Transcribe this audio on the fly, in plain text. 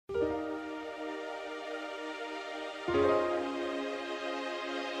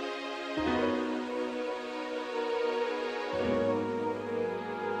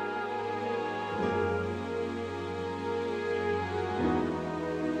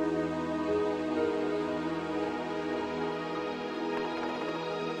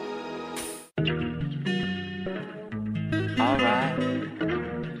Alright,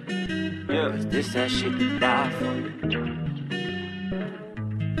 yeah, this that shit to die for.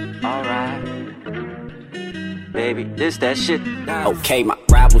 Alright, baby, this that shit to die for. Okay, my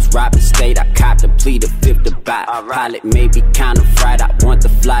rivals robbing state, I copped a plea to flip the bot. Pilot may be kinda fried, I want the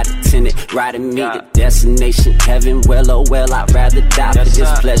flight attendant riding me to destination heaven. Well, oh well, I'd rather die for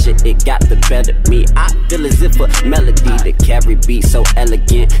this pleasure, it got the better me. I feel as if a melody to carry beat so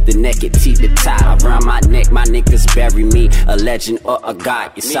elegant, the naked teeth, the tie around my neck, my niggas bury me, a legend or a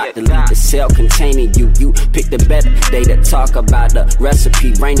god. You sought to leave the cell containing you, you pick the better day to talk about the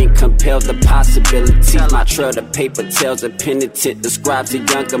recipe, raining compelled the possibilities. My trail to paper tells a penitent, describes a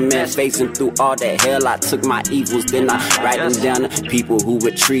younger man facing through all that hell. I took my evils, then I write them down to people who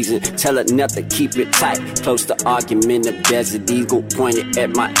were treason. Tell her nothing, keep it tight. Close to argument of desert eagle pointed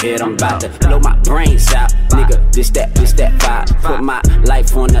at my head. I'm about to blow my brains out, nigga. This that vibe. Put my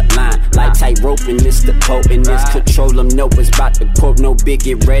life on the line, like tightrope in this the Pope in this control. Them know it's about to quote no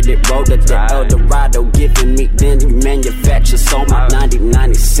biggie, Reddit roller. The Eldorado giving me then you manufacture. Sold my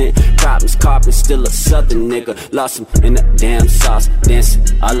 90 cent problems, carbon still a southern nigga. Lost him in the damn sauce, dancing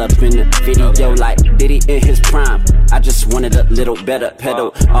all up in the video like Diddy in his prime. I just wanted a little better,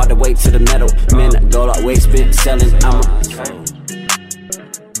 pedal all the way to the metal. Man, the gold always been selling. I'm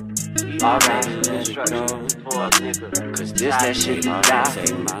Alright, let's go, cause this that shit to die for.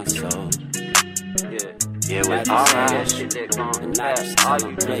 take my soul. Yeah, with alright, that shit that gon' last. All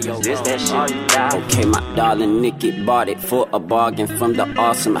you niggas, this that shit to die for. Okay, my darling, Nicky bought it for a bargain from the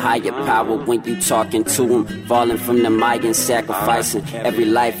awesome higher power. When you talking to him, falling from the Mayan, sacrificing every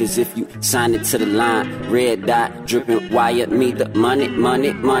life as if you signed it to the line. Red dot, dripping wire, me the money.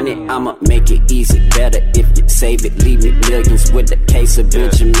 I'ma make it easy, better if you save it. Leave me millions with a case of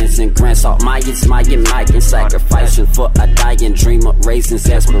Benjamins and Grants. All Mayans, Mayan, sacrificing for a dying dreamer, raisins,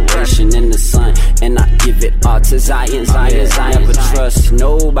 aspiration in the sun. And I give it all to Zion. Never trust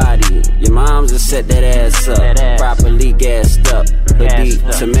nobody. Your moms will set that ass up, properly gassed up. Hoodie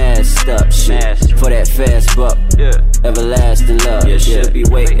to masked up, shit for that fast buck. Everlasting love. You should be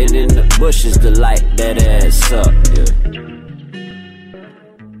waiting in the bushes to light that ass up.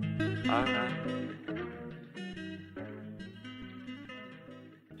 Alright.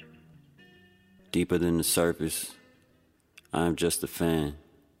 Deeper than the surface, I am just a fan,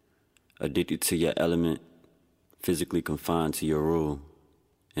 addicted to your element, physically confined to your rule,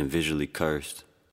 and visually cursed.